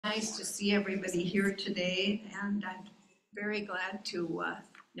nice to see everybody here today, and I'm very glad to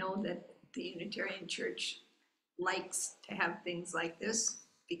know that the Unitarian Church likes to have things like this,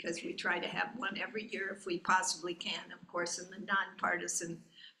 because we try to have one every year if we possibly can, of course, in the nonpartisan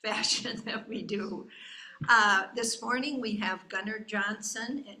fashion that we do. This morning we have Gunnar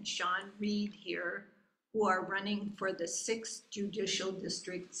Johnson and Shawn Reed here, who are running for the 6th Judicial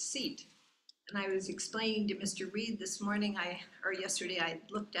District seat. And I was explaining to Mr. Reed this morning, yesterday, I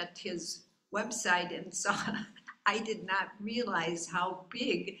looked at his website and saw, I did not realize how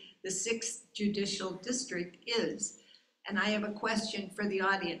big the 6th Judicial District is. And I have a question for the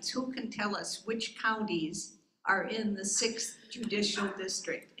audience. Who can tell us which counties are in the 6th Judicial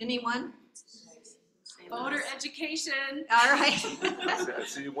District? Anyone? Voter education. All right. I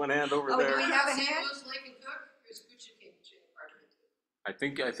see one hand over there. Do we have a hand? I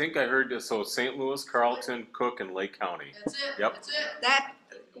think I heard this. So St. Louis, Carlton, Cook, and Lake County. That's it. Yep. That's it. That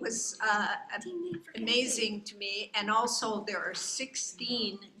was amazing to me. And also there are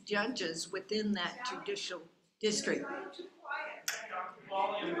 16 judges within that judicial district.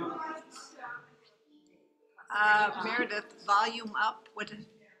 Meredith, volume up.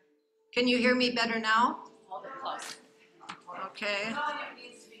 Can you hear me better now? Hold it close. Okay.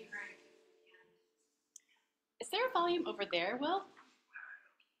 Is there a volume over there, Will?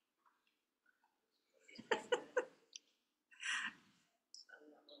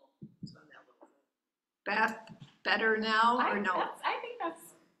 Beth, better now or no? I think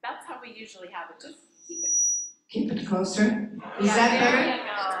that's how we usually have it. Just Keep it closer. Is yeah, that there better? you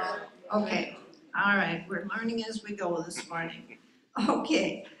go. Okay. All right. We're learning as we go this morning.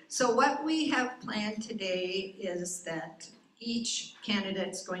 Okay. So what we have planned today is that each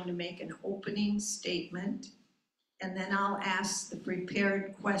candidate's going to make an opening statement, and then I'll ask the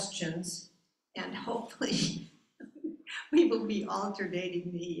prepared questions, and hopefully we will be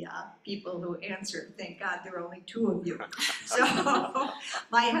alternating the people who answer. Thank God there are only 2 of you. So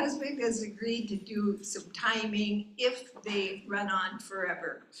my husband has agreed to do some timing if they run on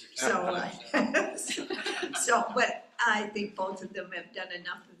forever. So, but I think both of them have done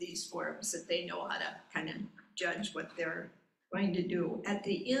enough of these forums that they know how to kind of judge what they're going to do. At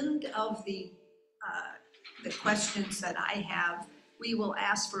the end of the questions that I have, we will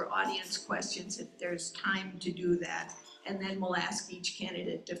ask for audience questions if there's time to do that. And then we'll ask each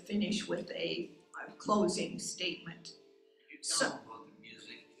candidate to finish with a closing statement. So, about the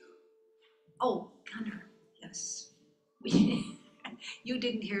music too. Oh, Gunnar, yes. You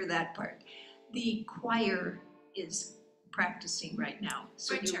didn't hear that part. The choir is practicing right now.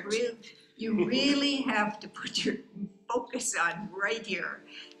 So you really have to put your focus on right here.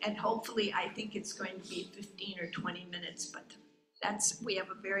 And hopefully, I think it's going to be 15 or 20 minutes, but we have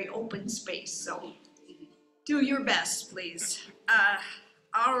a very open space, so do your best, please.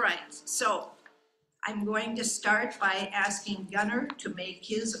 All right, so I'm going to start by asking Gunnar to make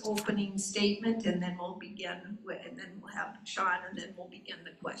his opening statement, and then we'll begin, and then we'll have Shawn, and then we'll begin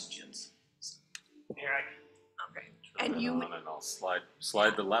the questions. Here, okay. And you. And I'll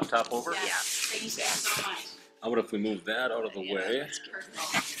slide the laptop over. Yeah. Thank you so much. How about if we move that out of the way?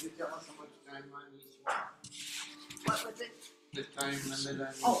 What was it? The time limit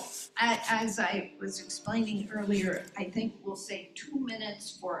on Oh, as I was explaining earlier, I think we'll say 2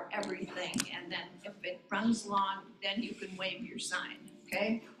 minutes for everything, and then if it runs long, then you can wave your sign,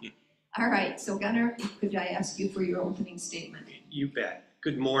 okay? All right, so Gunnar, could I ask you for your opening statement? You bet.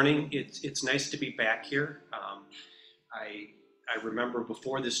 Good morning. It's nice to be back here. I remember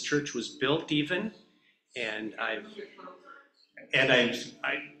before this church was built even, and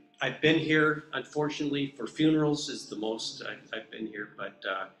I've been here, unfortunately, for funerals is the most I've been here, but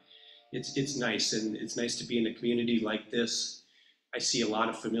it's nice, and it's nice to be in a community like this. I see a lot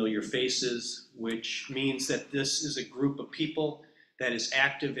of familiar faces, which means that this is a group of people that is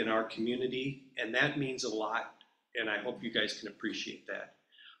active in our community, and that means a lot, and I hope you guys can appreciate that.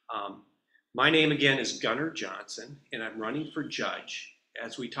 My name again is Gunnar Johnson, and I'm running for judge.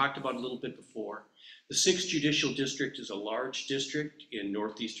 As we talked about a little bit before, the 6th Judicial District is a large district in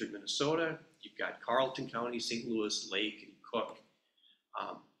northeastern Minnesota. You've got Carlton County, St. Louis, Lake, and Cook.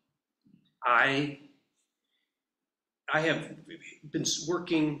 I have been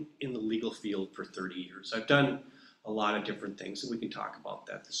working in the legal field for 30 years. I've done a lot of different things, and we can talk about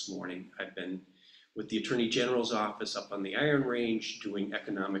that this morning. I've been with the Attorney General's office up on the Iron Range doing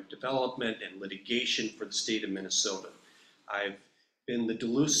economic development and litigation for the state of Minnesota. I've been the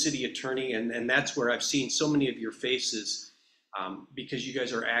Duluth City Attorney, and that's where I've seen so many of your faces because you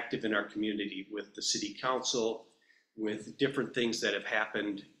guys are active in our community with the City Council, with different things that have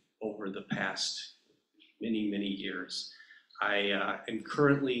happened over the past many, many years. I am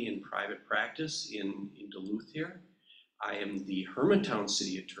currently in private practice in Duluth here. I am the Hermantown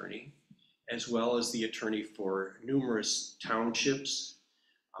City Attorney, as well as the attorney for numerous townships.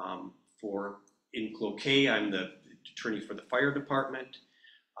 In Cloquet, I'm the attorney for the fire department.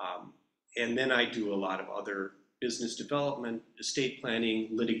 And then I do a lot of other business development, estate planning,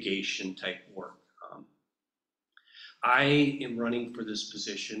 litigation type work. I am running for this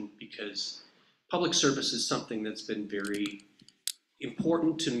position because public service is something that's been very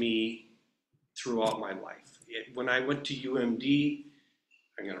important to me throughout my life. When I went to UMD,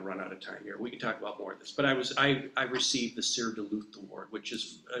 I'm going to run out of time here. We can talk about more of this, but I received the Sir Duluth Award, which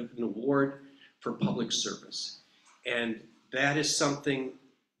is an award for public service, and that is something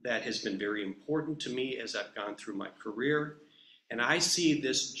that has been very important to me as I've gone through my career. And I see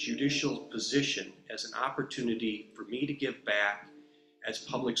this judicial position as an opportunity for me to give back as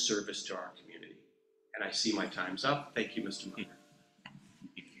public service to our community. And I see my time's up. Thank you, Mr. Gunnar.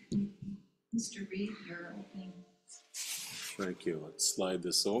 Mr. Reed, your opening. Thank you. Let's slide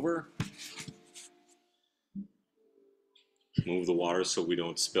this over. Move the water so we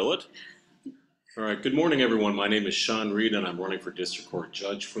don't spill it. All right, good morning, everyone. My name is Shawn Reed, and I'm running for District Court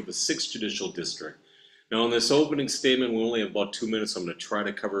Judge for the 6th Judicial District. Now, in this opening statement, we only have about 2 minutes. So I'm going to try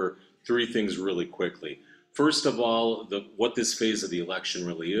to cover 3 things really quickly. First of all, what this phase of the election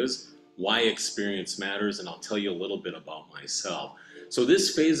really is, why experience matters, and I'll tell you a little bit about myself. So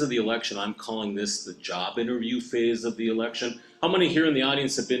this phase of the election, I'm calling this the job interview phase of the election. How many here in the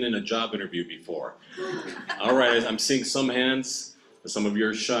audience have been in a job interview before? All right, I'm seeing some hands. Some of you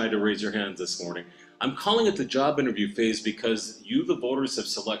are shy to raise your hands this morning. I'm calling it the job interview phase because you, the voters, have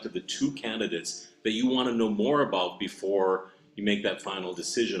selected the 2 candidates that you want to know more about before you make that final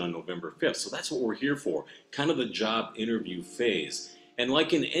decision on November 5th. So that's what we're here for, kind of the job interview phase. And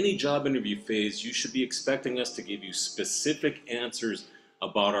like in any job interview phase, you should be expecting us to give you specific answers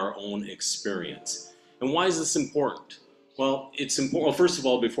about our own experience. And why is this important? Well, it's important. Well, first of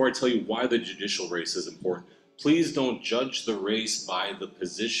all, before I tell you why the judicial race is important, please don't judge the race by the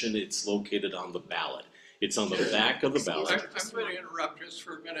position it's located on the ballot. It's on the back of the ballot. I'm going to interrupt just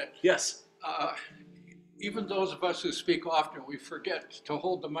for a minute. Yes. Even those of us who speak often, we forget to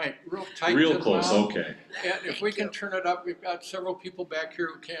hold the mic real tight. Real close, okay. And if we can turn it up, we've got several people back here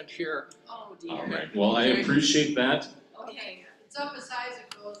who can't hear. Oh, dear. All right, well, I appreciate that. Okay, it's up as high as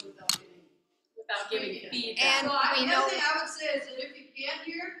it goes without Giving speaking. feedback. And So we the know, other thing I would say is that if you can't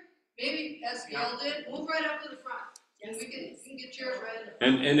hear, maybe as Gail did, move right up to the front. And we can get chairs right in the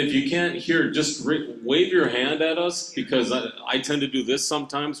front. And if you can't hear, just wave your hand at us, because I tend to do this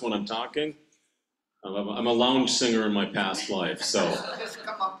sometimes when I'm talking. I'm a lounge singer in my past life, so. Just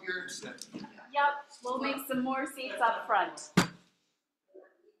come up here and sit. Yep, we'll make some more seats up front.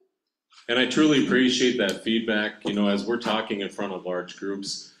 And I truly appreciate that feedback. You know, as we're talking in front of large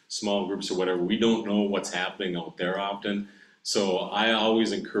groups, small groups or whatever, we don't know what's happening out there often. So I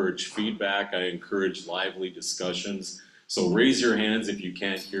always encourage feedback. I encourage lively discussions. So raise your hands if you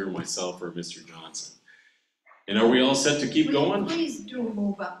can't hear myself or Mr. Johnson. And are we all set to keep going? please do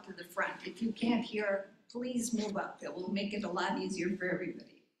move up to the front. If you can't hear, please move up. It will make it a lot easier for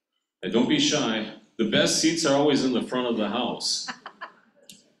everybody. And don't be shy. The best seats are always in the front of the house.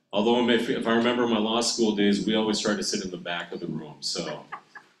 Although if I remember my law school days, we always tried to sit in the back of the room. So,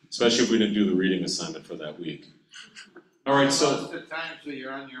 especially if we didn't do the reading assignment for that week. All right, so Most of the time, so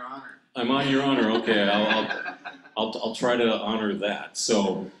you're on your honor. I'm on your honor. Okay, I'll try to honor that.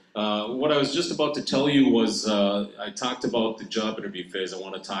 So, what I was just about to tell you was I talked about the job interview phase. I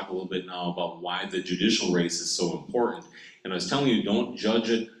want to talk a little bit now about why the judicial race is so important. And I was telling you, don't judge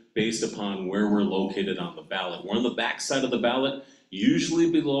it based upon where we're located on the ballot. We're on the back side of the ballot,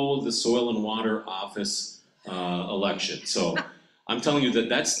 usually below the Soil and Water Office election. So I'm telling you that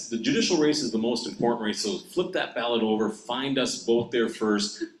the judicial race is the most important race. So flip that ballot over, find us both there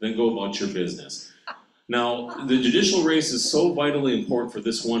first, then go about your business. Now, the judicial race is so vitally important for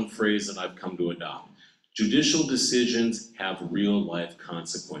this one phrase that I've come to adopt. Judicial decisions have real life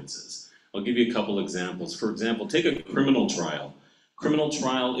consequences. I'll give you a couple examples. For example, take a criminal trial. Criminal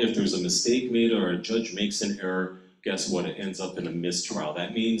trial, if there's a mistake made or a judge makes an error, guess what? It ends up in a mistrial.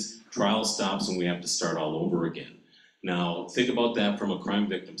 That means trial stops and we have to start all over again. Now, think about that from a crime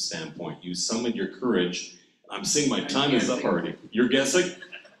victim standpoint. You summoned your courage. I'm saying my time is up already. You're guessing?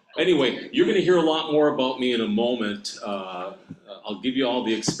 Anyway, you're going to hear a lot more about me in a moment. I'll give you all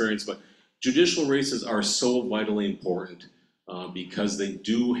the experience, but judicial races are so vitally important because they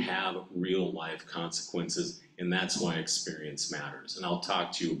do have real life consequences, and that's why experience matters. And I'll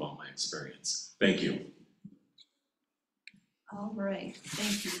talk to you about my experience. Thank you. All right,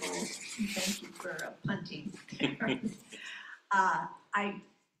 thank you both. Thank you for punting. I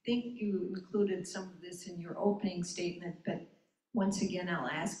think you included some of this in your opening statement, but once again, I'll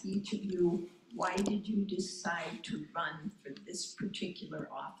ask each of you, why did you decide to run for this particular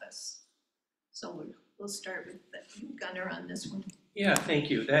office? So we'll start with Gunnar on this one. Yeah, thank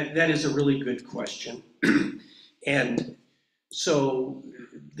you. That is a really good question. And so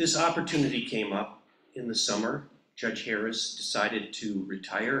this opportunity came up in the summer. Judge Harris decided to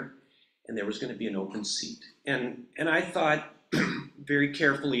retire, and there was going to be an open seat. And I thought very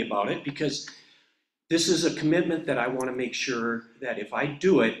carefully about it, because this is a commitment that I want to make sure that if I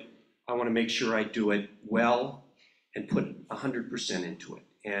do it, I want to make sure I do it well and put 100% into it.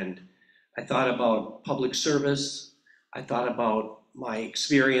 And I thought about public service. I thought about my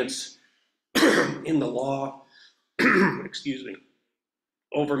experience in the law, excuse me,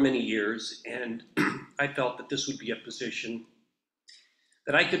 over many years, and I felt that this would be a position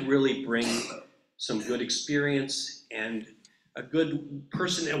that I could really bring some good experience and a good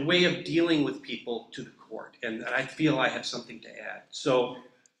person, a way of dealing with people to the court, and I feel I have something to add. So,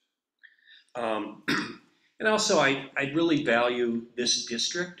 and also I really value this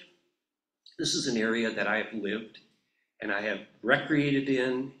district. This is an area that I have lived and I have recreated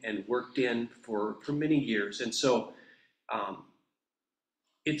in and worked in for many years. And so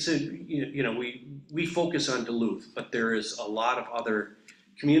it's we focus on Duluth, but there is a lot of other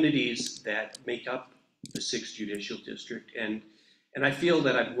communities that make up the 6th Judicial District. And I feel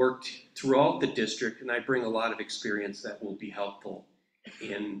that I've worked throughout the district, and I bring a lot of experience that will be helpful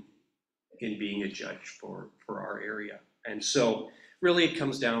in being a judge for our area. And so really it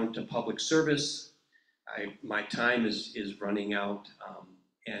comes down to public service. My time is running out,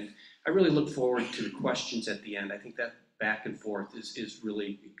 and I really look forward to the questions at the end. I think that back and forth is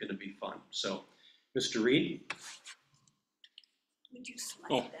really going to be fun. So, Mr. Reed? Would you slide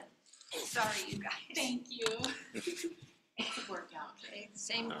Oh. that? Sorry, you guys. Thank you. It's a workout. Okay,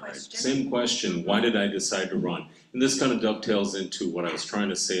 same All right, question. same question. Why did I decide to run? And this kind of dovetails into what I was trying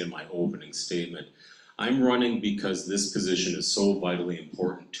to say in my opening statement. I'm running because this position is so vitally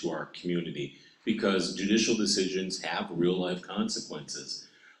important to our community, because judicial decisions have real life consequences.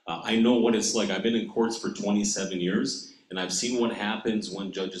 I know what it's like. I've been in courts for 27 years, and I've seen what happens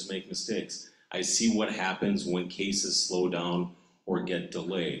when judges make mistakes. I see what happens when cases slow down or get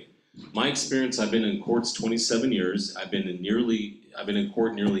delayed. My experience, I've been in courts 27 years. I've been in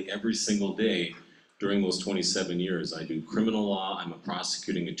court nearly every single day during those 27 years. I do criminal law. I'm a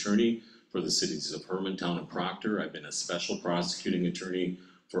prosecuting attorney for the cities of Hermantown and Proctor. I've been a special prosecuting attorney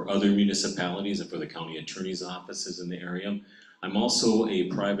for other municipalities and for the county attorney's offices in the area. I'm also a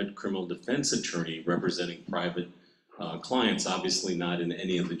private criminal defense attorney representing private clients, obviously not in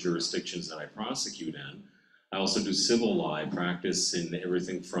any of the jurisdictions that I prosecute in. I also do civil law. I practice in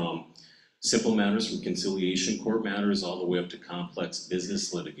everything from simple matters, from conciliation court matters, all the way up to complex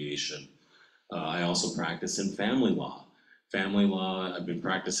business litigation. I also practice in family law. Family law, I've been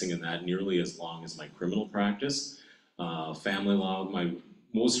practicing in that nearly as long as my criminal practice. Family law, my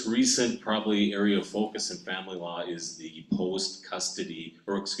most recent probably area of focus in family law is the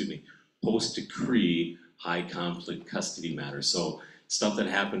post-decree high conflict custody matter. So stuff that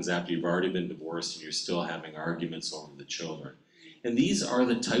happens after you've already been divorced and you're still having arguments over the children. And these are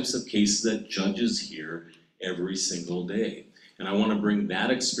the types of cases that judges hear every single day. And I want to bring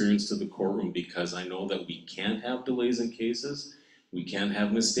that experience to the courtroom, because I know that we can't have delays in cases, we can't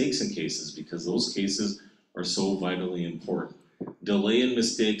have mistakes in cases, because those cases are so vitally important. Delay in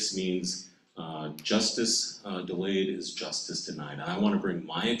mistakes means justice delayed is justice denied. And I want to bring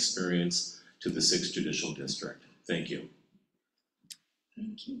my experience to the 6th Judicial District. Thank you.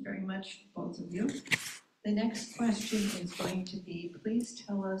 Thank you very much, both of you. The next question is going to be, please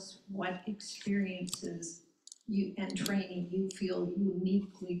tell us what experiences and training you feel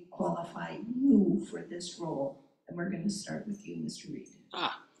uniquely qualify you for this role. And we're going to start with you, Mr. Reed.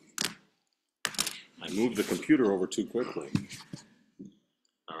 I moved the computer over too quickly.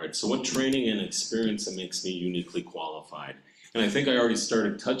 All right, so what training and experience that makes me uniquely qualified? And I think I already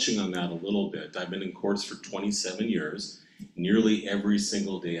started touching on that a little bit. I've been in courts for 27 years. Nearly every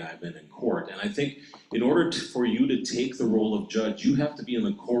single day I've been in court. And I think in order for you to take the role of judge, you have to be in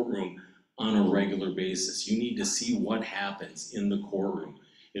the courtroom on a regular basis. You need to see what happens in the courtroom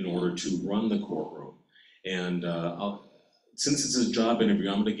in order to run the courtroom. And since it's a job interview,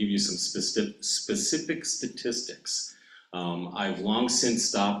 I'm going to give you some specific statistics. I've long since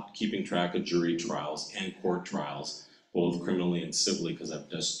stopped keeping track of jury trials and court trials, both criminally and civilly, because I've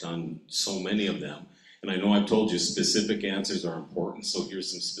just done so many of them. And I know I've told you specific answers are important, so here's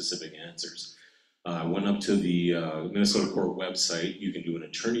some specific answers. I went up to the Minnesota Court website. You can do an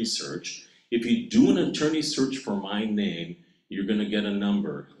attorney search. If you do an attorney search for my name, you're gonna get a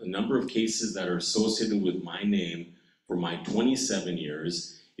number. The number of cases that are associated with my name for my 27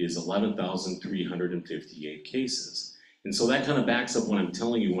 years is 11,358 cases. And so that kind of backs up what I'm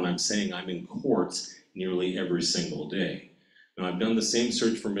telling you when I'm saying I'm in courts nearly every single day. Now, I've done the same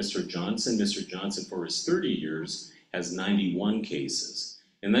search for Mr. Johnson. Mr. Johnson, for his 30 years, has 91 cases.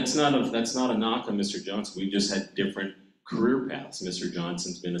 And that's not a knock on Mr. Johnson. We've just had different career paths. Mr.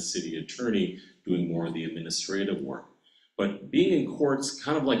 Johnson's been a city attorney doing more of the administrative work. But being in court's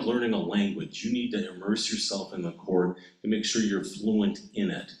kind of like learning a language. You need to immerse yourself in the court to make sure you're fluent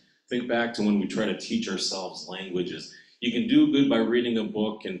in it. Think back to when we try to teach ourselves languages. You can do good by reading a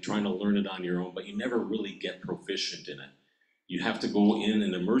book and trying to learn it on your own, but you never really get proficient in it. You have to go in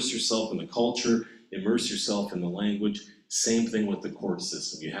and immerse yourself in the culture, immerse yourself in the language. Same thing with the court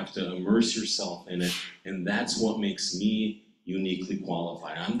system. You have to immerse yourself in it, and that's what makes me uniquely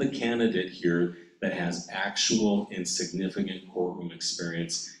qualified. I'm the candidate here that has actual and significant courtroom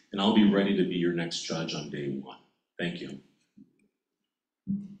experience, and I'll be ready to be your next judge on day one. Thank you.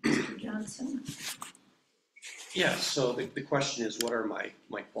 Mr. Johnson? Yeah, so the question is, what are my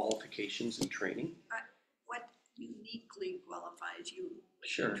qualifications and training? What uniquely qualifies you with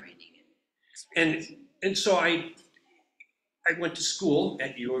Sure. your training and experience? And so I went to school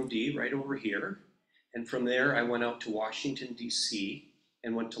at UMD right over here, and from there I went out to Washington, D.C.,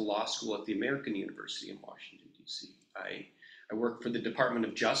 and went to law school at the American University in Washington, D.C. I worked for the Department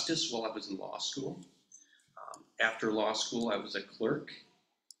of Justice while I was in law school. After law school, I was a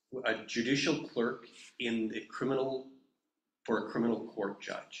judicial clerk for a criminal court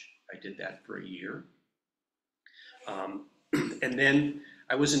judge. I did that for a year. And then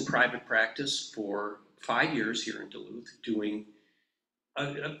I was in private practice for 5 years here in Duluth, doing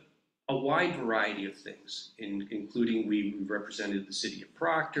a wide variety of things, including we represented the city of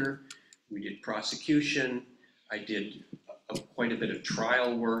Proctor, we did prosecution, I did quite a bit of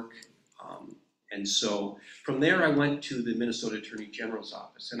trial work, and so from there I went to the Minnesota Attorney General's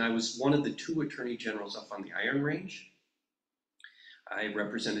office, and I was one of the 2 attorney generals up on the Iron Range. I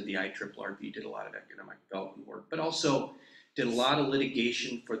represented the IRRB, did a lot of economic development work, but also did a lot of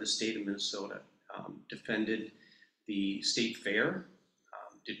litigation for the state of Minnesota, defended the state fair,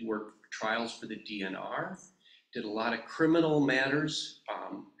 did work trials for the DNR, did a lot of criminal matters,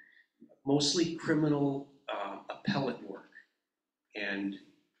 mostly criminal appellate work. And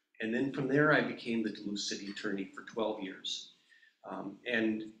then from there I became the Duluth City Attorney for 12 years.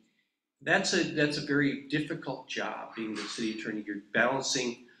 And that's a very difficult job, being the city attorney. You're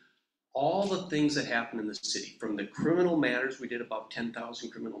balancing all the things that happen in the city, from the criminal matters, we did about 10,000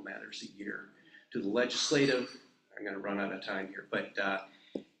 criminal matters a year, to the legislative. I'm gonna run out of time here, but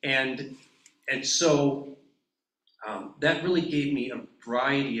and so that really gave me a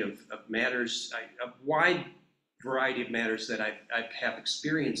variety of matters, a wide variety of matters that I have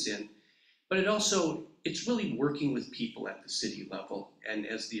experience in, but it's really working with people at the city level and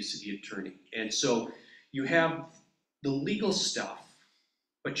as the city attorney. And so you have the legal stuff,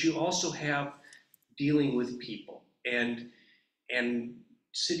 but you also have dealing with people and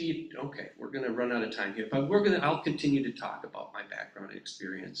okay, we're gonna run out of time here, but I'll continue to talk about my background and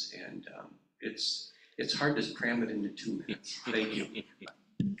experience, and it's hard to cram it into 2 minutes. Thank you. Gunnar,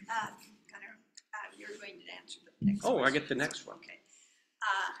 you're going to answer the next Oh, question. I get the next one. Okay.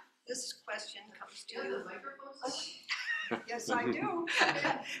 This question comes to Do you you. have the microphone? Yes, I do.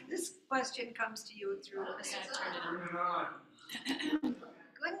 This question comes to you through I'm Mr. gonna turn it on.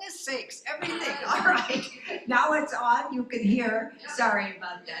 Goodness sakes, everything, all right. Now it's on, you can hear. Sorry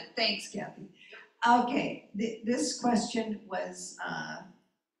about that. Thanks, Kathy. Okay, this question was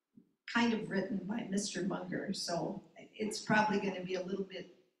kind of written by Mr. Munger, so it's probably gonna be a little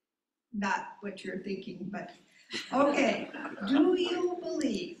bit not what you're thinking, but, okay. Do you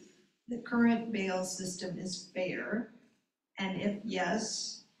believe the current bail system is fair? And if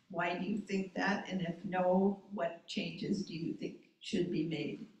yes, why do you think that? And if no, what changes do you think should be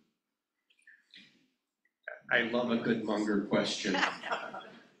made? I love a good Munger question.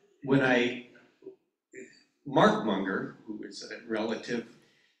 Mark Munger, who is a relative,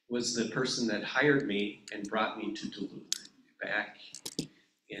 was the person that hired me and brought me to Duluth back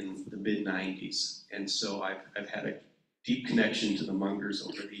in the mid-90s. And so I've had a deep connection to the Mungers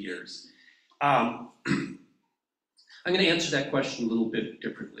over the years. I'm gonna answer that question a little bit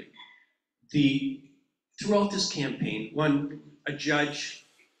differently. Throughout this campaign,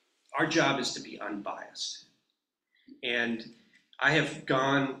 our job is to be unbiased. And I have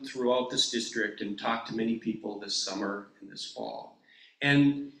gone throughout this district and talked to many people this summer and this fall.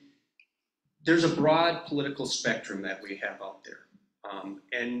 And there's a broad political spectrum that we have out there.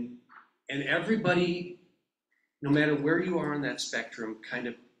 And everybody no matter where you are on that spectrum, kind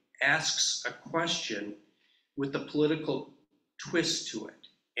of asks a question with a political twist to it.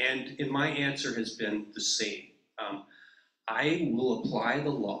 And my answer has been the same. I will apply the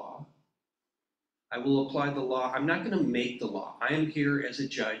law. I will apply the law. I'm not going to make the law. I am here as a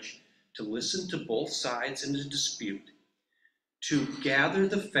judge to listen to both sides in a dispute, to gather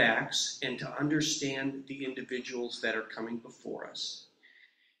the facts and to understand the individuals that are coming before us.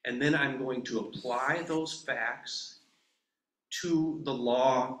 And then I'm going to apply those facts to the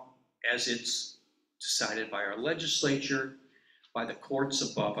law as it's decided by our legislature, by the courts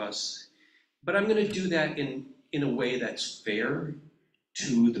above us. But I'm going to do that in a way that's fair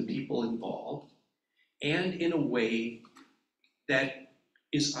to the people involved and in a way that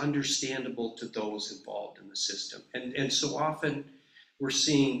is understandable to those involved in the system. And so often we're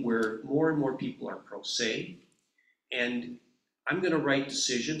seeing where more and more people are pro se, and I'm going to write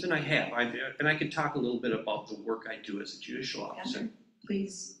decisions, and I have. And I can talk a little bit about the work I do as a judicial officer. Gunnar,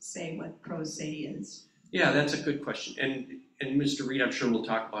 please say what pro se is. Yeah, that's a good question. And Mr. Reed, I'm sure we'll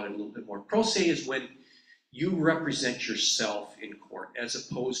talk about it a little bit more. Pro se is when you represent yourself in court as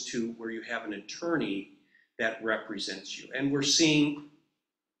opposed to where you have an attorney that represents you. And we're seeing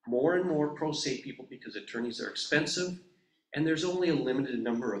more and more pro se people because attorneys are expensive and there's only a limited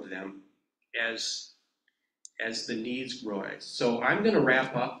number of them as the needs rise. So I'm going to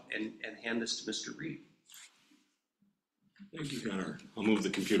wrap up and hand this to Mr. Reed. Thank you, Gunnar. I'll move the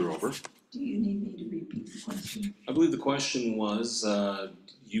computer over. Do you need me to repeat the question? I believe the question was,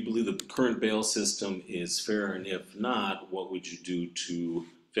 you believe the current bail system is fair, and if not, what would you do to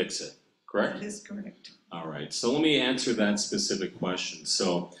fix it, correct? That is correct. All right, so let me answer that specific question.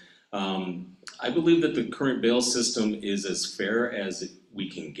 So, I believe that the current bail system is as fair as we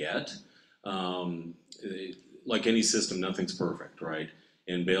can get. Like any system, nothing's perfect, right?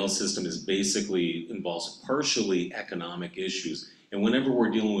 And bail system is basically involves partially economic issues. And whenever we're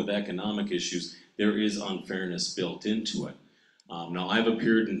dealing with economic issues, there is unfairness built into it. Now, I've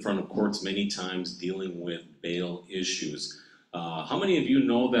appeared in front of courts many times dealing with bail issues. How many of you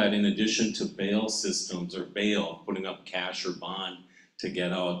know that in addition to bail systems or bail, putting up cash or bond to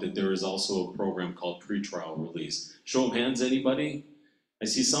get out, that there is also a program called pretrial release? Show of hands, anybody? I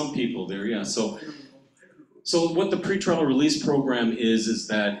see some people there, yeah. So what the pretrial release program is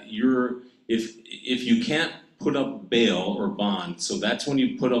that if you can't put up bail or bond, so that's when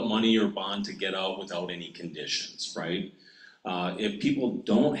you put up money or bond to get out without any conditions, right? If people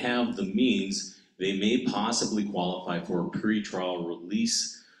don't have the means, they may possibly qualify for a pretrial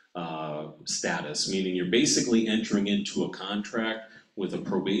release status, meaning you're basically entering into a contract with a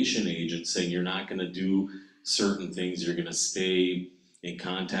probation agent saying you're not going to do certain things, you're going to stay in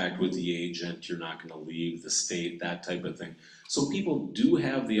contact with the agent, you're not going to leave the state, that type of thing. So people do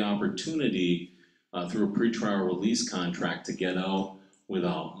have the opportunity through a pretrial release contract to get out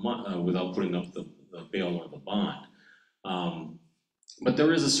without putting up the bail or the bond. But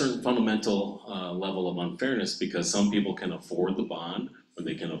there is a certain fundamental level of unfairness because some people can afford the bond or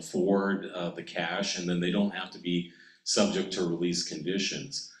they can afford the cash, and then they don't have to be subject to release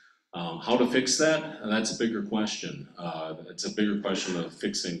conditions. How to fix that? That's a bigger question. It's a bigger question of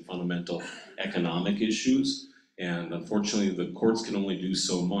fixing fundamental economic issues. And unfortunately, the courts can only do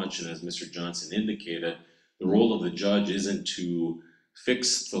so much. And as Mr. Johnson indicated, the role of the judge isn't to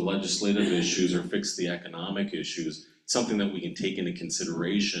fix the legislative issues or fix the economic issues. It's something that we can take into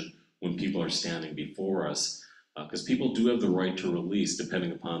consideration when people are standing before us. Because people do have the right to release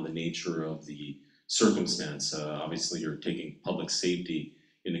depending upon the nature of the circumstance. Obviously, you're taking public safety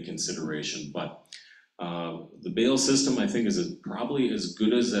into consideration, but the bail system, I think, is probably as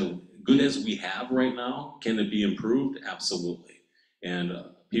good as we have right now. Can it be improved? Absolutely. And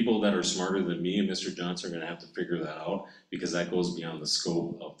people that are smarter than me and Mr. Johnson are going to have to figure that out because that goes beyond the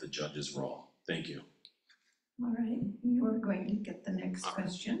scope of the judge's role. Thank you. All right, you are going to get the next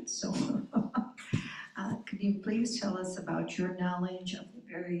question, so could you please tell us about your knowledge of the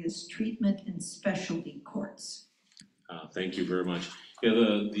various treatment and specialty courts? Thank you very much. Yeah,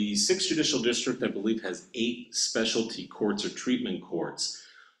 the 6th Judicial District, I believe, has 8 specialty courts or treatment courts.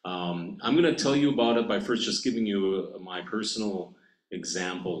 I'm going to tell you about it by first just giving you my personal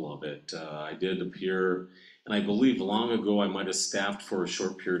example of it. I did appear, and I believe long ago I might have staffed for a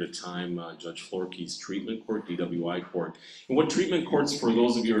short period of time Judge Florkey's treatment court, DWI court. And what treatment courts, for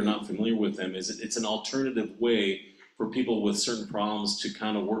those of you who are not familiar with them, is it's an alternative way for people with certain problems to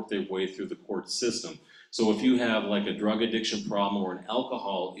kind of work their way through the court system. So if you have like a drug addiction problem or an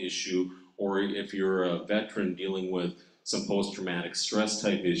alcohol issue, or if you're a veteran dealing with some post-traumatic stress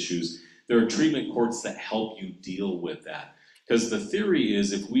type issues, there are treatment courts that help you deal with that. Because the theory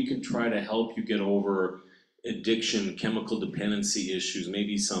is if we can try to help you get over addiction, chemical dependency issues,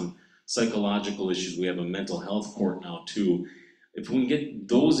 maybe some psychological issues. We have a mental health court now too. If we can get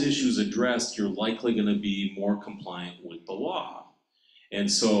those issues addressed, you're likely gonna be more compliant with the law. And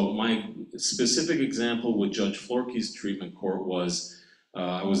so my specific example with Judge Florkey's treatment court was,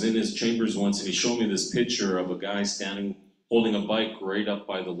 I was in his chambers once and he showed me this picture of a guy standing, holding a bike right up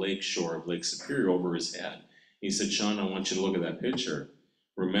by the lake shore of Lake Superior over his head. He said, Shawn, I want you to look at that picture.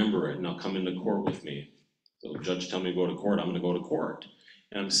 Remember it, now come into court with me. So the judge told me to go to court, I'm gonna go to court.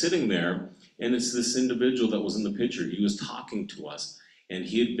 And I'm sitting there, and it's this individual that was in the picture, he was talking to us, and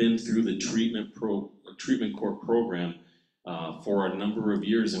he had been through the treatment court program for a number of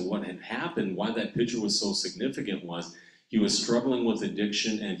years, and what had happened, why that picture was so significant was, he was struggling with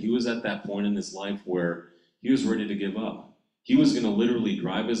addiction, and he was at that point in his life where he was ready to give up. He was gonna literally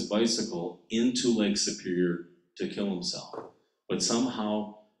drive his bicycle into Lake Superior to kill himself. But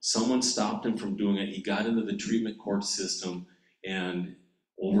somehow, someone stopped him from doing it, he got into the treatment court system, and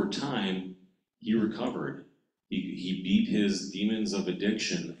over time, he recovered. He beat his demons of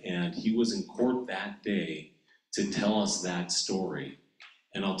addiction, and he was in court that day to tell us that story.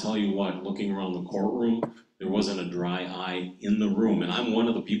 And I'll tell you what, looking around the courtroom, there wasn't a dry eye in the room, and I'm one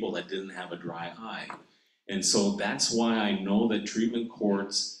of the people that didn't have a dry eye. And so that's why I know that treatment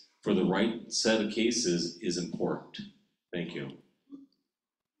courts, for the right set of cases, is important. Thank you.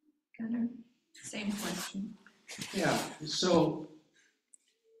 Gunnar, same question. Yeah, so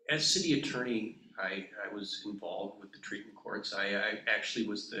as city attorney, I was involved with the treatment courts. I actually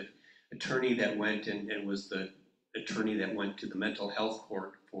was the attorney that went and was the attorney that went to the mental health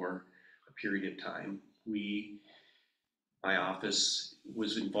court for a period of time. My office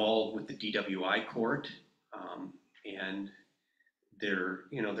was involved with the DWI court, and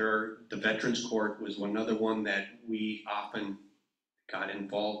the Veterans Court was another one that we often got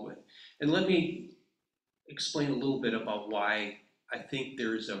involved with. And let me explain a little bit about why I think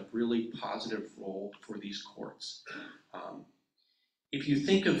there's a really positive role for these courts. If you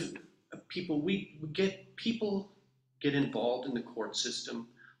think of people, people get involved in the court system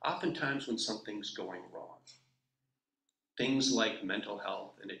oftentimes when something's going wrong. Things like mental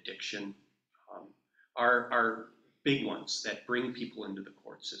health and addiction are big ones that bring people into the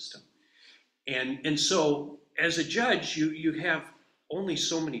court system. And so as a judge, you have only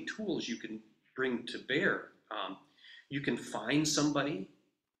so many tools you can bring to bear. You can find somebody,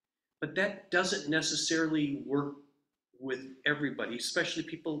 but that doesn't necessarily work with everybody, especially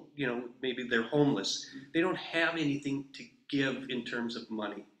people, maybe they're homeless. They don't have anything to give in terms of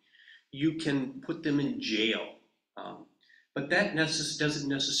money. You can put them in jail, but that doesn't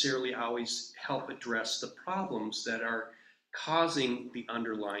necessarily always help address the problems that are causing the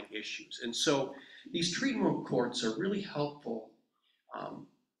underlying issues. And so these treatment courts are really helpful.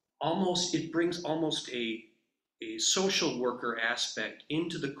 It brings almost a social worker aspect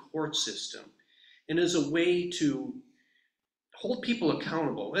into the court system and is a way to hold people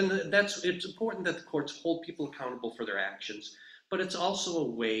accountable. And it's important that the courts hold people accountable for their actions, but it's also a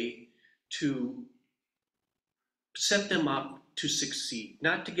way to set them up to succeed,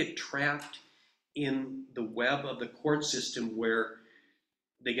 not to get trapped in the web of the court system where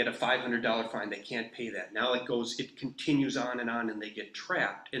they get a $500 fine, they can't pay that. Now it continues on and they get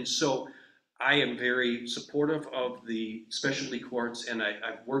trapped. And so I am very supportive of the specialty courts, and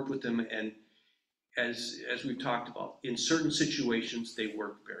I've worked with them, and as we've talked about, in certain situations, they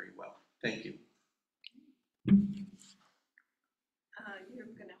work very well. Thank you. You're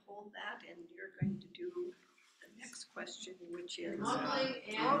gonna hold that and you're going to do the next question, which is. Mumbling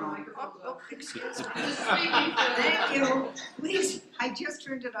and microphones off. Excuse Just me. speaking for Thank you. Please, I just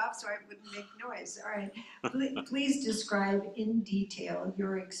turned it off so I wouldn't make noise. All right. Please describe in detail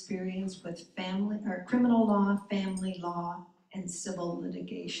your experience with criminal law, family law, and civil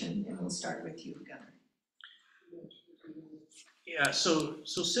litigation. And we'll start with you, Gunnar. Yeah, so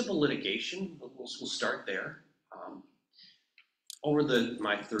civil litigation, we'll start there. Over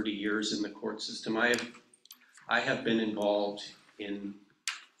my 30 years in the court system, I have been involved in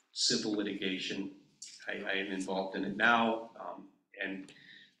civil litigation. I am involved in it now, and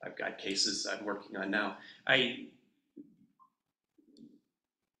I've got cases I'm working on now.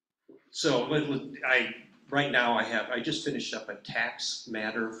 Right now I just finished up a tax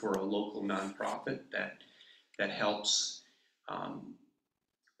matter for a local nonprofit that helps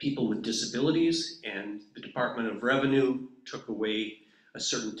people with disabilities, and the Department of Revenue took away a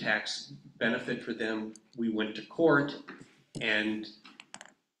certain tax benefit for them. We went to court and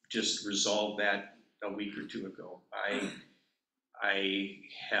just resolved that a week or two ago. I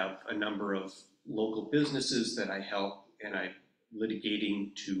have a number of local businesses that I help, and I'm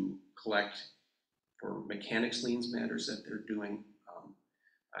litigating to collect for mechanics liens matters that they're doing.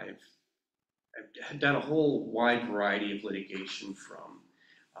 I've done a whole wide variety of litigation from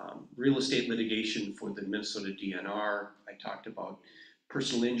real estate litigation for the Minnesota DNR. I talked about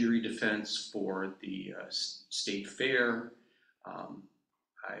personal injury defense for the state fair.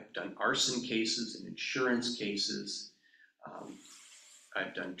 I've done arson cases and insurance cases.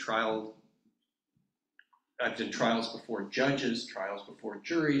 I've done trials before judges, trials before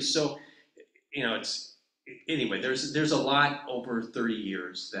juries. So, you know, anyway, there's a lot over 30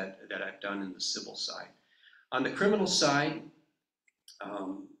 years that I've done in the civil side. On the criminal side,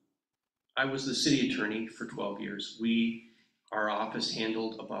 I was the city attorney for 12 years. Our office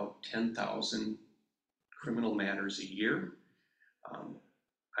handled about 10,000 criminal matters a year.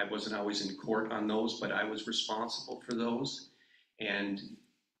 I wasn't always in court on those, but I was responsible for those and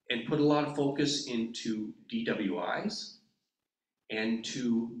put a lot of focus into DWIs and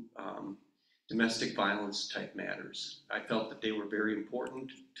to domestic violence type matters. I felt that they were very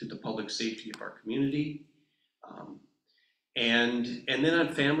important to the public safety of our community. And then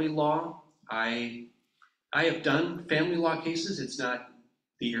on family law, I have done family law cases. It's not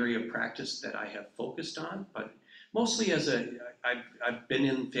the area of practice that I have focused on, but mostly I've been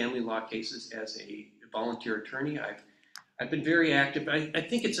in family law cases as a volunteer attorney. I've been very active. I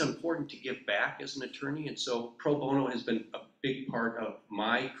think it's important to give back as an attorney, and so pro bono has been a big part of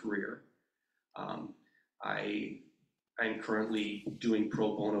my career. I'm currently doing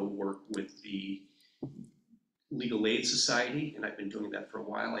pro bono work with the Legal Aid Society, and I've been doing that for a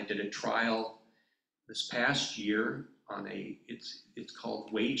while. I did a trial this past year on it's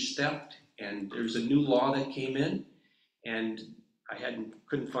called wage theft, and there's a new law that came in, and I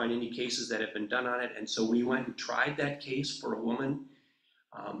couldn't find any cases that have been done on it, and so we went and tried that case for a woman,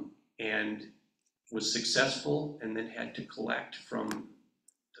 and was successful, and then had to collect from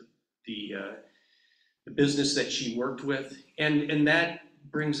the business that she worked with, and that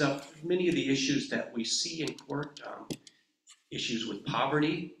brings up many of the issues that we see in court, issues with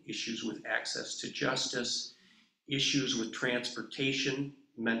poverty, issues with access to justice, issues with transportation,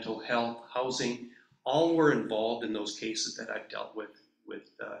 mental health, housing. All were involved in those cases that I've dealt with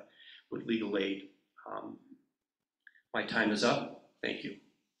legal aid. My time is up. Thank you.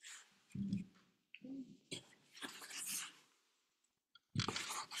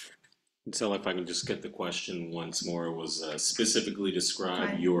 So if I can just get the question once more, it was specifically describe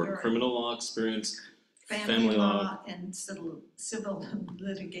Right, your your criminal law experience, family law and civil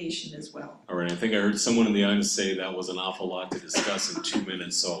litigation as well. All right, I think I heard someone in the audience say that was an awful lot to discuss in 2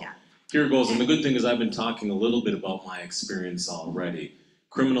 minutes, so Yeah. here goes. And the good thing is I've been talking a little bit about my experience already.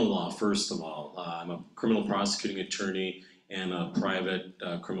 Criminal law, first of all, I'm a criminal prosecuting attorney and a private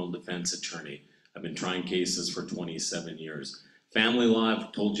criminal defense attorney. I've been trying cases for 27 years. Family law,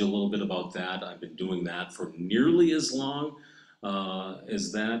 I've told you a little bit about that. I've been doing that for nearly as long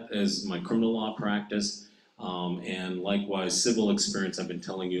as my criminal law practice. And likewise, civil experience, I've been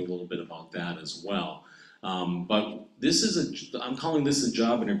telling you a little bit about that as well. But I'm calling this a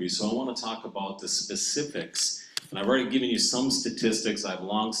job interview, so I want to talk about the specifics. And I've already given you some statistics. I've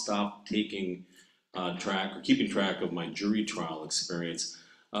long stopped keeping track of my jury trial experience.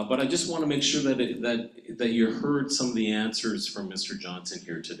 But I just want to make sure that you heard some of the answers from Mr. Johnson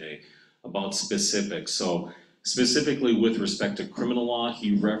here today about specifics. So specifically with respect to criminal law,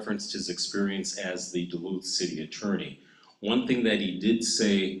 he referenced his experience as the Duluth City Attorney. One thing that he did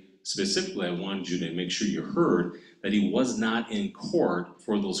say specifically, I wanted you to make sure you heard, that he was not in court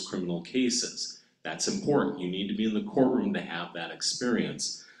for those criminal cases. That's important. You need to be in the courtroom to have that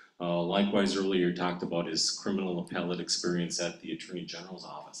experience. Likewise, earlier you talked about his criminal appellate experience at the Attorney General's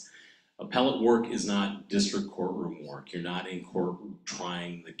office. Appellate work is not district courtroom work. You're not in court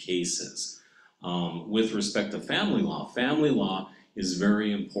trying the cases. With respect to family law is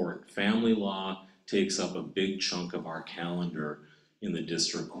very important. Family law takes up a big chunk of our calendar in the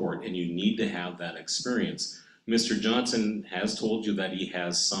district court, and you need to have that experience. Mr. Johnson has told you that he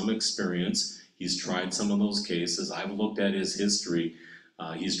has some experience. He's tried some of those cases. I've looked at his history.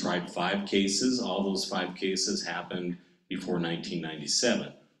 He's tried 5 cases. All those 5 cases happened before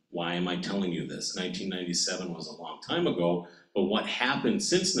 1997. Why am I telling you this? 1997 was a long time ago, but what happened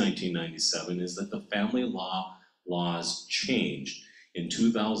since 1997 is that the family laws changed. In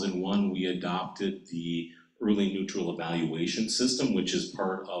 2001, we adopted the early neutral evaluation system, which is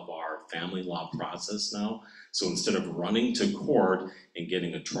part of our family law process now. So instead of running to court and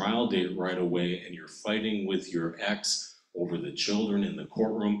getting a trial date right away and you're fighting with your ex over the children in the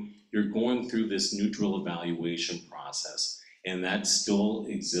courtroom, you're going through this neutral evaluation process. And that still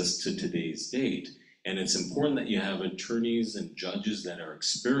exists to today's date. And it's important that you have attorneys and judges that are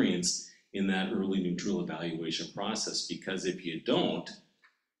experienced in that early neutral evaluation process, because if you don't,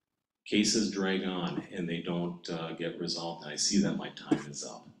 cases drag on and they don't get resolved, and I see that my time is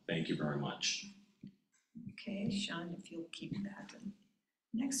up. Thank you very much. Okay, Shawn, if you'll keep that. And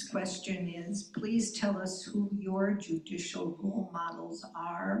next question is, please tell us who your judicial role models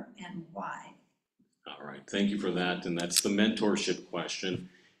are and why. All right, thank you for that, and that's the mentorship question,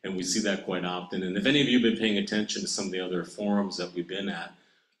 and we see that quite often. And if any of you have been paying attention to some of the other forums that we've been at,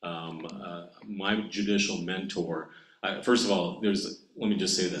 my judicial mentor, first of all, let me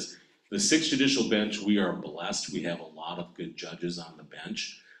just say this. The 6th Judicial Bench, we are blessed. We have a lot of good judges on the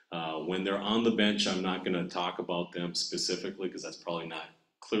bench. When they're on the bench, I'm not gonna talk about them specifically because that's probably not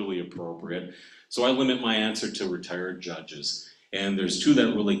clearly appropriate. So I limit my answer to retired judges. And there's 2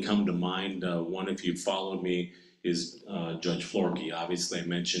 that really come to mind. One, if you've followed me, is Judge Florkey. Obviously, I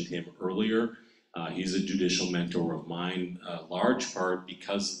mentioned him earlier. He's a judicial mentor of mine, large part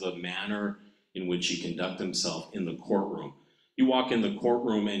because of the manner in which he conducted himself in the courtroom. You walk in the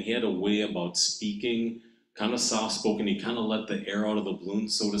courtroom and he had a way about speaking, kind of soft-spoken. He kind of let the air out of the balloon,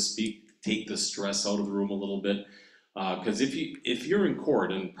 so to speak, take the stress out of the room a little bit. Because if you're in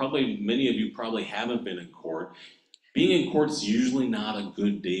court, and probably many of you probably haven't been in court, being in court is usually not a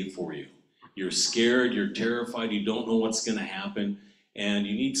good day for you. You're scared, you're terrified, you don't know what's gonna happen, and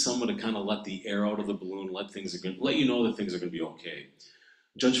you need someone to kind of let the air out of the balloon, let you know that things are gonna be okay.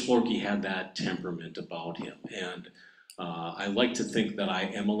 Judge Florkey had that temperament about him, and I like to think that I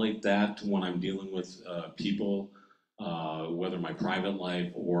emulate that when I'm dealing with people, whether in my private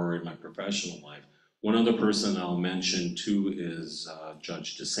life or in my professional life. One other person I'll mention too is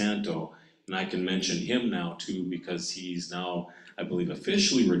Judge DeSanto, and I can mention him now too because he's now, I believe,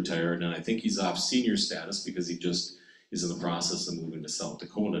 officially retired, and I think he's off senior status because he just is in the process of moving to South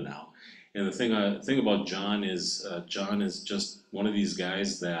Dakota now. And the thing about John is just one of these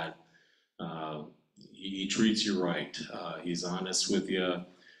guys that he treats you right. He's honest with you,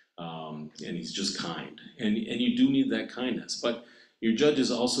 and he's just kind. And you do need that kindness, but your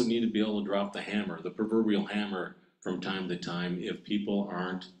judges also need to be able to drop the hammer, the proverbial hammer, from time to time if people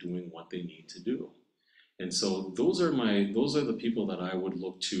aren't doing what they need to do. And so those are the people that I would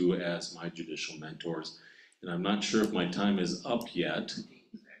look to as my judicial mentors. And I'm not sure if my time is up yet.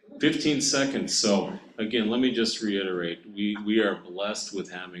 15 seconds. So again, let me just reiterate, we are blessed with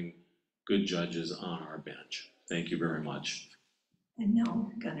having good judges on our bench. Thank you very much. And now,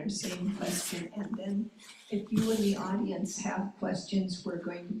 Gunnar, same question, and then if you in the audience have questions, we're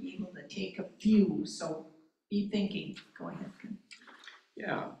going to be able to take a few, so be thinking. Go ahead, Gunnar.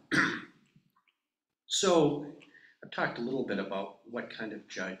 Yeah. So I've talked a little bit about what kind of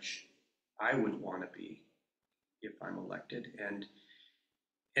judge I would want to be if I'm elected, and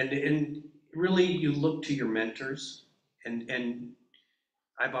really you look to your mentors, and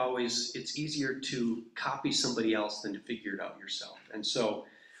it's easier to copy somebody else than to figure it out yourself. And so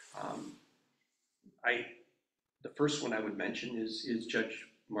the first one I would mention is Judge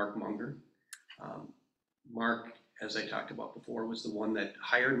Mark Munger. Mark, as I talked about before, was the one that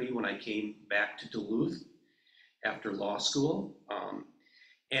hired me when I came back to Duluth after law school.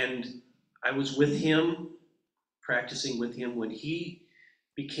 And I was with him, practicing with him when he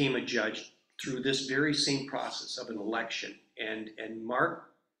became a judge through this very same process of an election. And Mark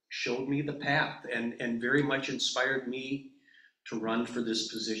showed me the path and very much inspired me to run for this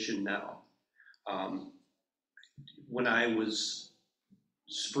position now. When I was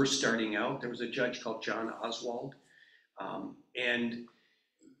first starting out, there was a judge called John Oswald. And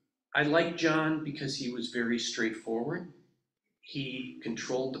I liked John because he was very straightforward. He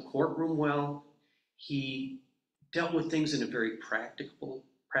controlled the courtroom well. He dealt with things in a very practical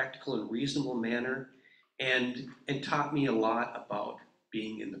and reasonable manner, and taught me a lot about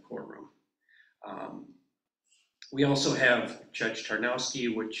being in the courtroom. We also have Judge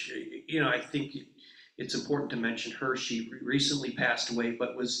Tarnowski, which, I think it's important to mention her. She recently passed away,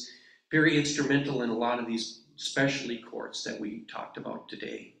 but was very instrumental in a lot of these specialty courts that we talked about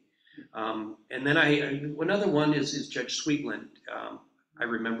today. And then another one is Judge Sweetland. I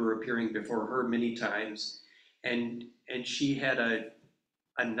remember appearing before her many times, and she had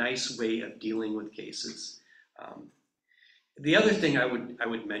a nice way of dealing with cases. The other thing I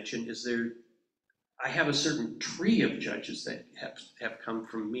would mention is I have a certain tree of judges that have come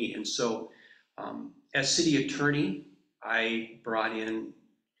from me. And so as city attorney, I brought in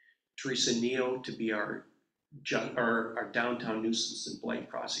Teresa Neo to be our downtown nuisance and blight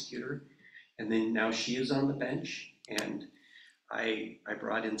prosecutor. And then now she is on the bench. And I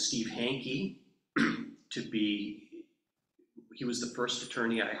brought in Steve Hankey he was the first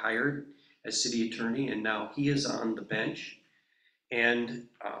attorney I hired as city attorney, and now he is on the bench. And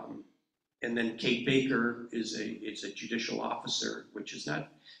And then Kate Baker is a judicial officer, which is not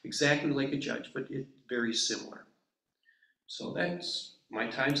exactly like a judge, but it's very similar. So that's, my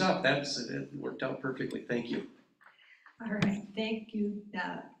time's up. It worked out perfectly. Thank you. All right, thank you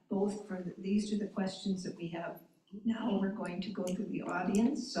both for, these are the questions that we have. Now we're going to go to the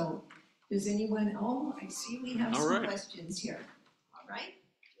audience, so does anyone, oh, I see we have All some right. questions here. All right?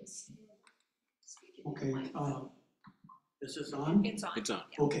 Just speak into the Okay, microphone. is this on? It's on. It's on.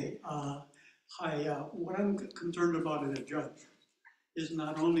 Yeah. Okay, hi, what I'm concerned about in a judge is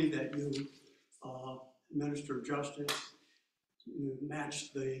not only that you administer justice, you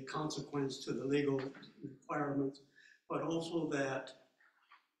match the consequence to the legal requirements, but also that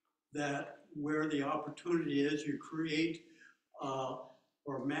where the opportunity is, you create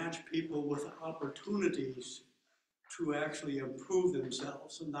or match people with opportunities to actually improve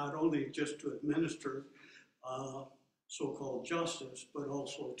themselves, and not only just to administer so-called justice, but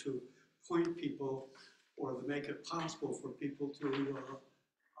also to point people or to make it possible for people to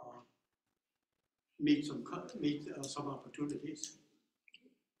meet some opportunities.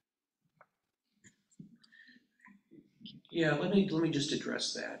 Yeah, let me just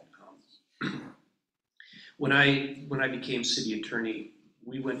address that. When I became city attorney,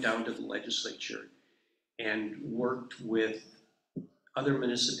 we went down to the legislature and worked with other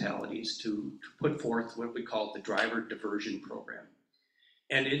municipalities to put forth what we call the driver diversion program.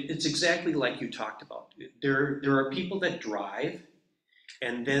 And it's exactly like you talked about. There are people that drive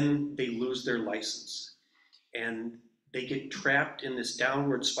and then they lose their license. And they get trapped in this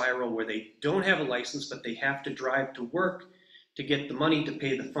downward spiral where they don't have a license, but they have to drive to work to get the money to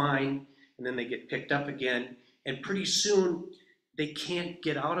pay the fine, and then they get picked up again, and pretty soon they can't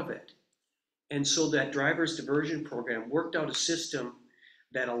get out of it. And so that driver's diversion program worked out a system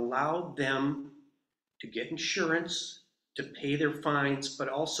that allowed them to get insurance, to pay their fines, but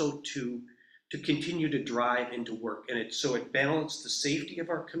also to continue to drive and to work. And so it balanced the safety of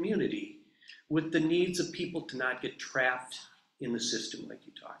our community with the needs of people to not get trapped in the system like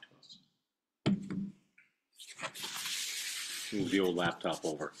you talked about. Move the old laptop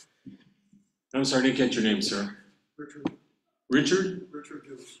over. I'm sorry, I didn't catch your name, sir. Richard Richard?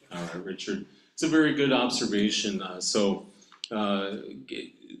 Deuce. All right, Richard. It's a very good observation.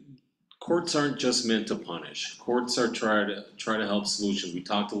 Courts aren't just meant to punish. Courts are try to help solutions. We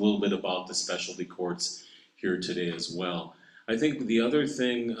talked a little bit about the specialty courts here today as well. I think the other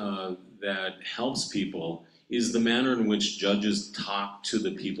thing that helps people is the manner in which judges talk to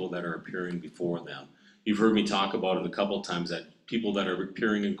the people that are appearing before them. You've heard me talk about it a couple of times that people that are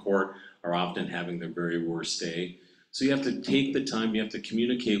appearing in court are often having their very worst day. So you have to take the time, you have to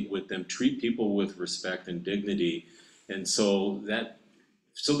communicate with them, treat people with respect and dignity, and so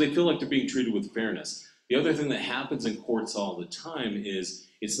they feel like they're being treated with fairness. The other thing that happens in courts all the time is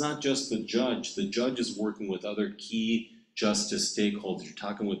it's not just the judge is working with other key justice stakeholders. You're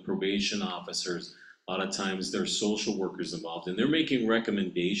talking with probation officers, a lot of times there's social workers involved, and they're making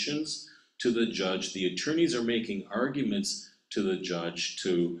recommendations to the judge. The attorneys are making arguments to the judge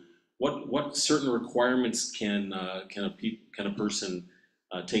to what certain requirements can a person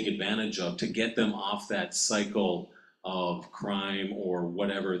take advantage of to get them off that cycle of crime or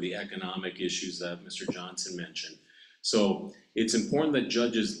whatever the economic issues that Mr. Johnson mentioned. So it's important that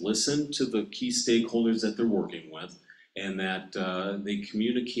judges listen to the key stakeholders that they're working with, and that they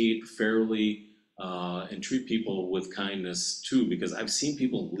communicate fairly and treat people with kindness too, because I've seen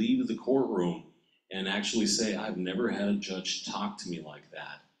people leave the courtroom and actually say, I've never had a judge talk to me like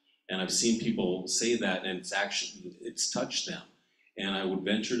that. And I've seen people say that, and it's touched them. And I would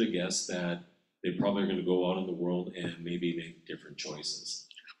venture to guess that they probably are going to go out in the world and maybe make different choices.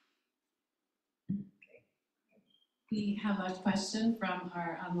 We have a question from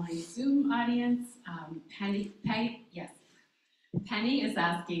our online Zoom audience. Penny is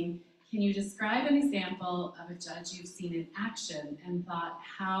asking, can you describe an example of a judge you've seen in action and thought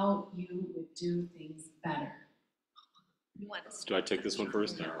how you would do things better? Do I take this one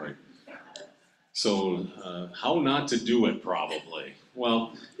first? All right. So, how not to do it, probably.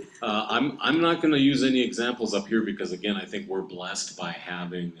 Well, I'm not going to use any examples up here because, again, I think we're blessed by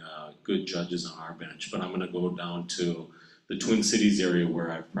having good judges on our bench. But I'm going to go down to the Twin Cities area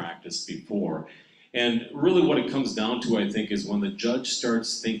where I've practiced before. And really what it comes down to, I think, is when the judge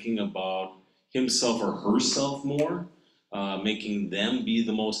starts thinking about himself or herself more, making them be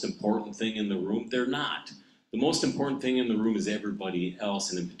the most important thing in the room. They're not. The most important thing in the room is everybody else,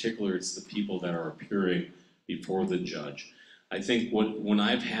 and in particular, it's the people that are appearing before the judge. I think when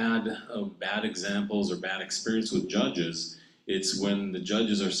I've had bad examples or bad experience with judges, it's when the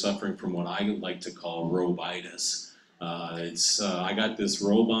judges are suffering from what I like to call robitis, I got this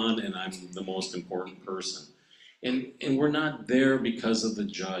robe on and I'm the most important person. And we're not there because of the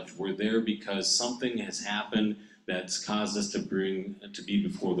judge. We're there because something has happened that's caused us to be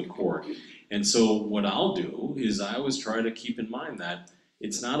before the court. And so what I'll do is I always try to keep in mind that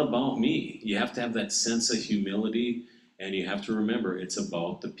it's not about me. You have to have that sense of humility, and you have to remember it's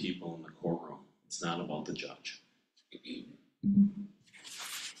about the people in the courtroom. It's not about the judge.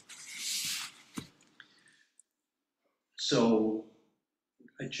 So,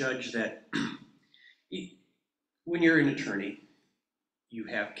 a judge that, when you're an attorney, you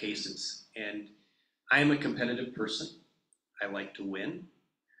have cases, and I'm a competitive person. I like to win.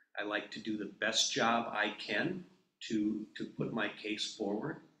 I like to do the best job I can to put my case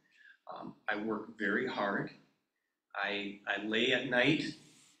forward. I work very hard. I lay at night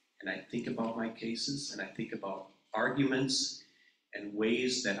and I think about my cases, and I think about arguments and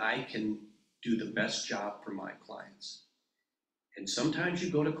ways that I can do the best job for my clients. And sometimes you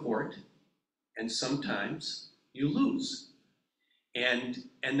go to court, and sometimes you lose. And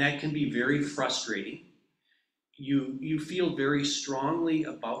that can be very frustrating. You feel very strongly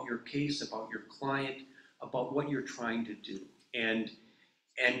about your case, about your client, about what you're trying to do. And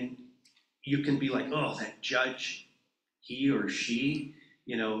you can be like, oh, that judge, he or she,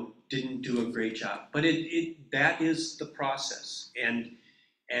 didn't do a great job. But that is the process. And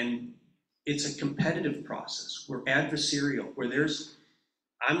it's a competitive process. We're adversarial, where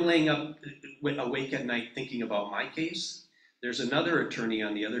I'm laying up awake at night thinking about my case. There's another attorney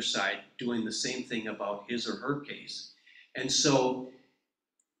on the other side doing the same thing about his or her case. And so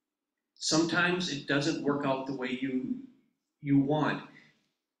sometimes it doesn't work out the way you want.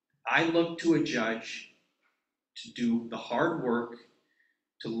 I look to a judge to do the hard work,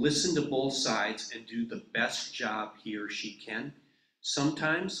 to listen to both sides and do the best job he or she can.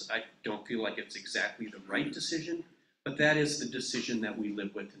 Sometimes I don't feel like it's exactly the right decision, but that is the decision that we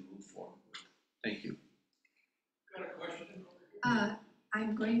live with and move forward with. Thank you. Got a question?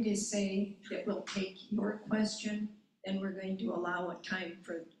 I'm going to say that we'll take your question, and we're going to allow a time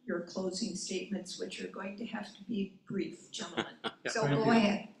for your closing statements, which are going to have to be brief, gentlemen. So thank go you.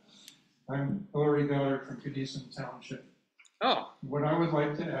 ahead. I'm Gunnar from Cadison Township. Oh, What I would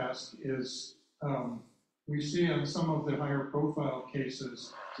like to ask is, we see on some of the higher profile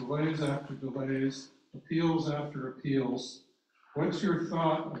cases, delays after delays, appeals after appeals. What's your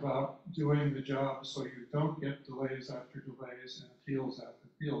thought about doing the job so you don't get delays after delays and appeals after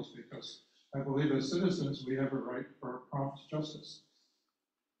appeals? Because I believe as citizens, we have a right for prompt justice.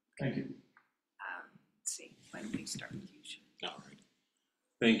 Thank you. Let's see, why don't we start with you, Shawn? All right.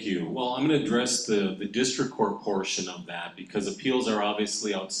 Thank you. Well, I'm going to address the district court portion of that because appeals are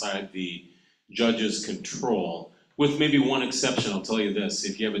obviously outside the judge's control, with maybe one exception. I'll tell you this: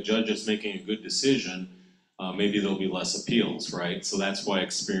 if you have a judge that's making a good decision, maybe there'll be less appeals, right? So that's why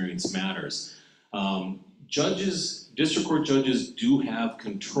experience matters. District court judges do have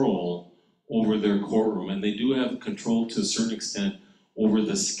control over their courtroom, and they do have control to a certain extent over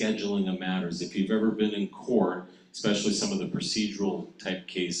the scheduling of matters. If you've ever been in court, especially some of the procedural type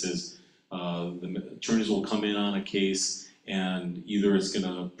cases, the attorneys will come in on a case and either it's going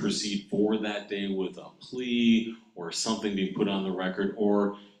to proceed forward that day with a plea or something being put on the record,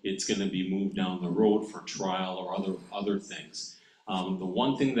 or it's going to be moved down the road for trial or other things. The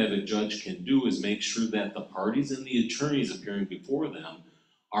one thing that a judge can do is make sure that the parties and the attorneys appearing before them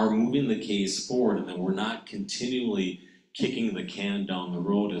are moving the case forward, and that we're not continually kicking the can down the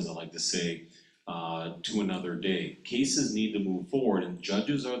road, as I like to say, to another day. Cases need to move forward, and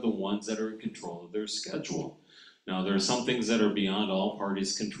judges are the ones that are in control of their schedule. Now, there are some things that are beyond all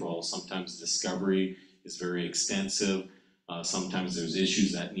parties' control. Sometimes discovery is very extensive. Sometimes there's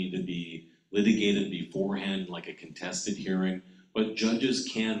issues that need to be litigated beforehand, like a contested hearing. But judges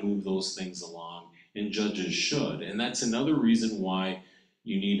can move those things along, and judges should. And that's another reason why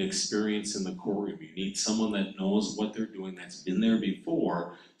you need experience in the courtroom. You need someone that knows what they're doing, that's been there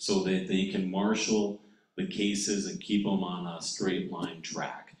before, so that they can marshal the cases and keep them on a straight line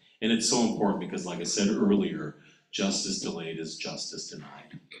track. And it's so important because, like I said earlier, justice delayed is justice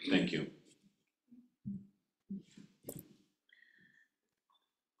denied. Thank you.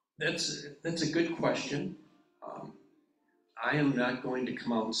 that's a good question. I am not going to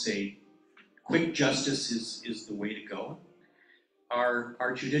come out and say quick justice is the way to go.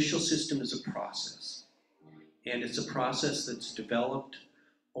 Our judicial system is a process, and it's a process that's developed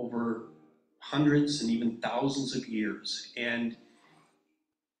over hundreds and even thousands of years. And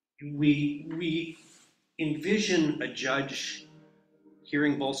we envision a judge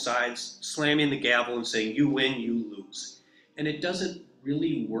hearing both sides, slamming the gavel and saying, you win, you lose. And it doesn't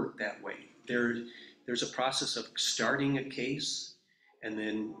really work that way. There's there's a process of starting a case, and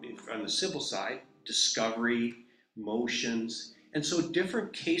then on the civil side, discovery, motions. And so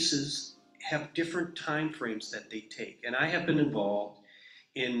different cases have different timeframes that they take. And I have been involved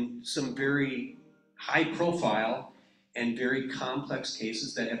in some very high profile and very complex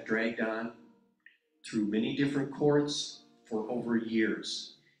cases that have dragged on through many different courts for over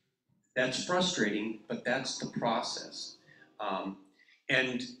years. That's frustrating, but that's the process.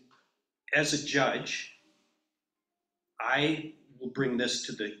 And as a judge, I will bring this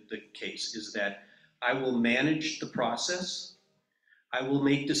to the case, is that I will manage the process. I will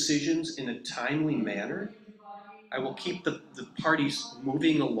make decisions in a timely manner. I will keep the parties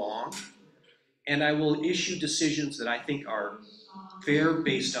moving along. And I will issue decisions that I think are fair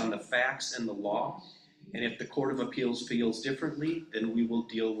based on the facts and the law. And if the Court of Appeals feels differently, then we will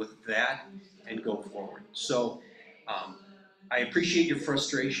deal with that and go forward. So I appreciate your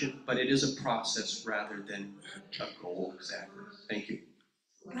frustration, but it is a process rather than a goal exactly. Thank you.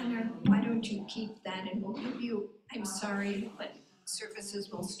 Gunnar, why don't you keep that and we'll give you, I'm sorry, but services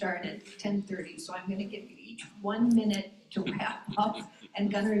will start at 10:30, so I'm gonna give you each 1 minute to wrap up.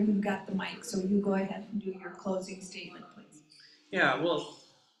 And Gunnar, you've got the mic, so you go ahead and do your closing statement, please. Yeah, well,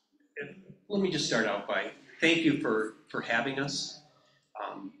 let me just start out by thank you for having us.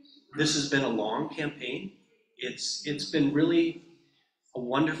 This has been a long campaign. It's been really a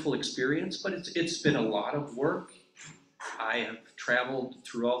wonderful experience, but it's been a lot of work. I have traveled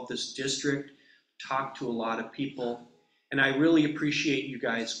throughout this district, talked to a lot of people, and I really appreciate you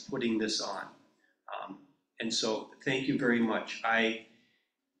guys putting this on. And so thank you very much. I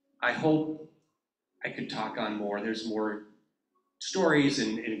hope I could talk on more. There's more stories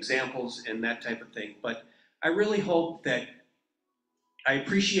and examples and that type of thing, but I really hope that I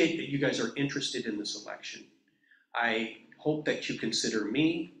appreciate that you guys are interested in this election. I hope that you consider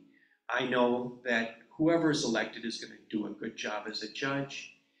me. I know that whoever is elected is going to do a good job as a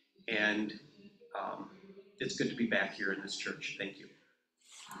judge, and it's good to be back here in this church. Thank you.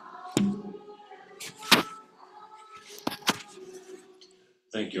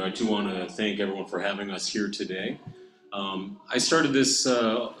 Thank you. I too want to thank everyone for having us here today. I started this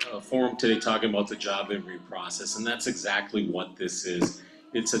forum today talking about the job interview process, and that's exactly what this is.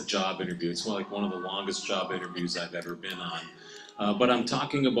 It's a job interview. It's like one of the longest job interviews I've ever been on. But I'm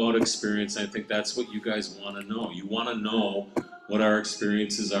talking about experience. I think that's what you guys want to know. You want to know what our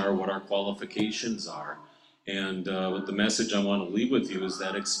experiences are, what our qualifications are. And the message I want to leave with you is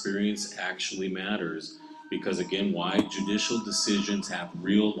that experience actually matters. Because again, why? Judicial decisions have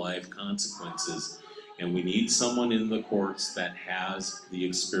real life consequences. And we need someone in the courts that has the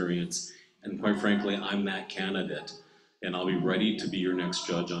experience. And quite frankly, I'm that candidate. And I'll be ready to be your next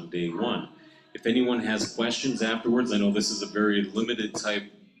judge on day one. If anyone has questions afterwards, I know this is a very limited type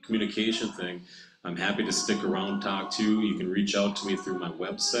communication thing. I'm happy to stick around, talk to you. You can reach out to me through my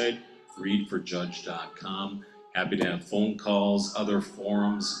website, readforjudge.com. Happy to have phone calls, other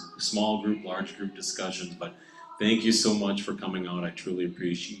forums, small group, large group discussions. But thank you so much for coming out. I truly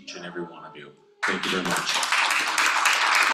appreciate each and every one of you. Thank you very much.